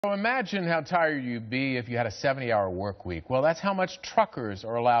So imagine how tired you'd be if you had a 70-hour work week. Well, that's how much truckers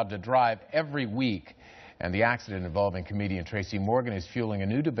are allowed to drive every week. And the accident involving comedian Tracy Morgan is fueling a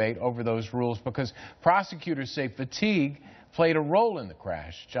new debate over those rules because prosecutors say fatigue played a role in the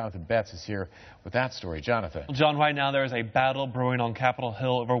crash. Jonathan Betts is here with that story. Jonathan. Well, John, right now there is a battle brewing on Capitol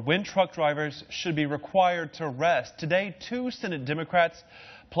Hill over when truck drivers should be required to rest. Today, 2 Senate Democrats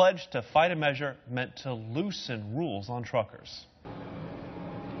pledged to fight a measure meant to loosen rules on truckers.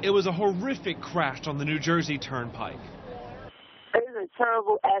 It was a horrific crash on the New Jersey Turnpike. It was a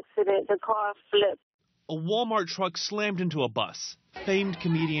terrible accident. The car flipped. A Walmart truck slammed into a bus. Famed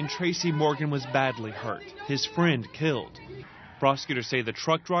comedian Tracy Morgan was badly hurt. His friend killed. Prosecutors say the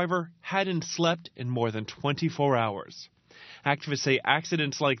truck driver hadn't slept in more than 24 hours. Activists say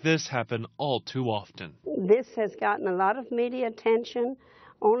accidents like this happen all too often. This has gotten a lot of media attention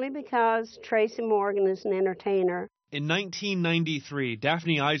only because Tracy Morgan is an entertainer. In 1993,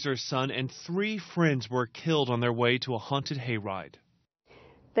 Daphne Iser's son and 3 friends were killed on their way to a haunted hayride.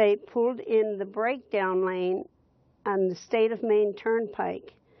 They pulled in the breakdown lane on the state of Maine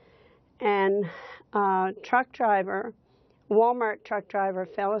Turnpike, and Walmart truck driver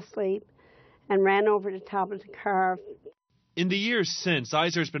fell asleep and ran over the top of the car. In the years since,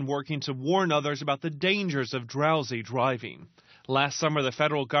 Iser's been working to warn others about the dangers of drowsy driving. Last summer, the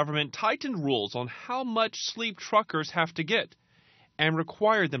federal government tightened rules on how much sleep truckers have to get and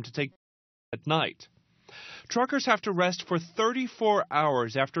required them to take at night. Truckers have to rest for 34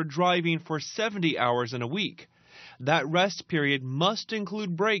 hours after driving for 70 hours in a week. That rest period must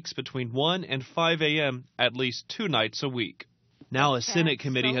include breaks between 1 and 5 a.m. at least 2 nights a week. Now a Senate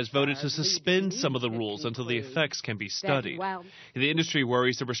committee has voted to suspend some of the rules until the effects can be studied. The industry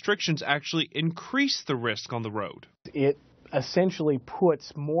worries the restrictions actually increase the risk on the road. It essentially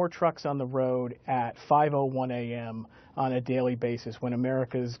puts more trucks on the road at 5:01 a.m. on a daily basis when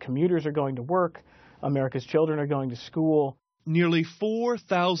America's commuters are going to work, America's children are going to school. Nearly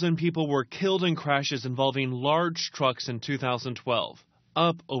 4,000 people were killed in crashes involving large trucks in 2012,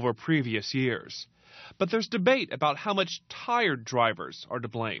 up over previous years. But there's debate about how much tired drivers are to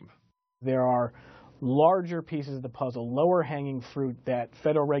blame. There are larger pieces of the puzzle, lower hanging fruit that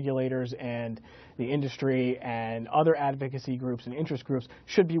federal regulators and the industry and other advocacy groups and interest groups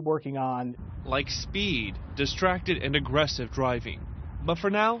should be working on. Like speed, distracted and aggressive driving. But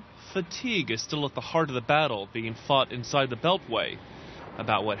for now, fatigue is still at the heart of the battle being fought inside the Beltway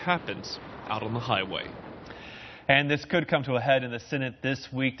about what happens out on the highway. And this could come to a head in the Senate this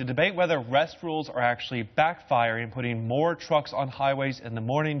week to debate whether rest rules are actually backfiring, putting more trucks on highways in the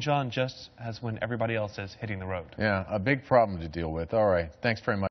morning, John, just as when everybody else is hitting the road. Yeah, a big problem to deal with. All right. Thanks very much.